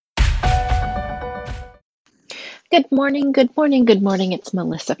Good morning, good morning, good morning. It's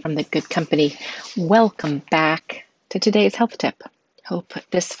Melissa from The Good Company. Welcome back to today's health tip. Hope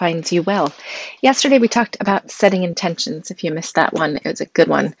this finds you well. Yesterday we talked about setting intentions. If you missed that one, it was a good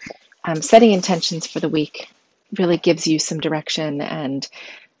one. Setting intentions for the week really gives you some direction and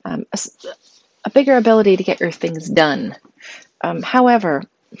a bigger ability to get your things done. However,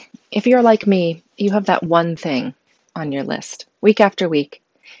 if you're like me, you have that one thing on your list week after week.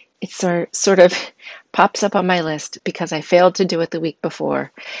 It sort of pops up on my list because I failed to do it the week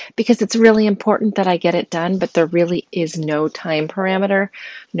before, because it's really important that I get it done, but there really is no time parameter.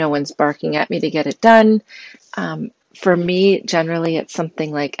 No one's barking at me to get it done. For me, generally, it's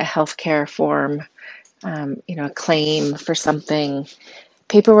something like a healthcare form, a claim for something,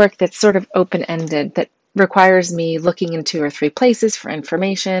 paperwork that's sort of open-ended that requires me looking in two or three places for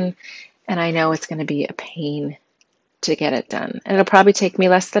information, and I know it's going to be a pain to get it done. And it'll probably take me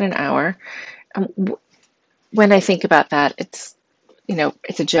less than an hour. When I think about that, it's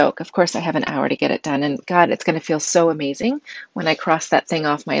a joke. Of course, I have an hour to get it done. And God, it's going to feel so amazing when I cross that thing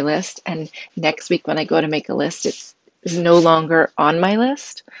off my list. And next week, when I go to make a list, it's no longer on my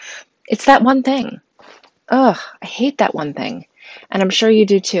list. It's that one thing. Ugh, I hate that one thing. And I'm sure you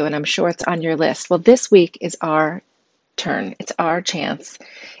do too. And I'm sure it's on your list. Well, this week is our turn. It's our chance.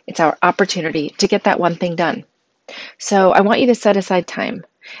 It's our opportunity to get that one thing done. So I want you to set aside time,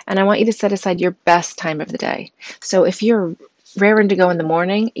 and I want you to set aside your best time of the day. So if you're raring to go in the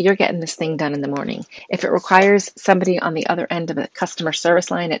morning, you're getting this thing done in the morning. If it requires somebody on the other end of the customer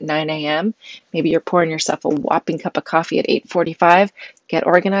service line at 9 a.m., maybe you're pouring yourself a whopping cup of coffee at 8:45, get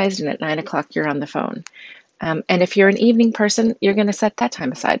organized, and at 9 o'clock you're on the phone. And if you're an evening person, you're going to set that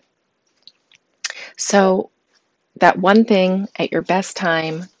time aside. So that one thing at your best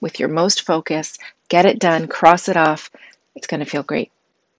time with your most focus, get it done, cross it off. It's going to feel great.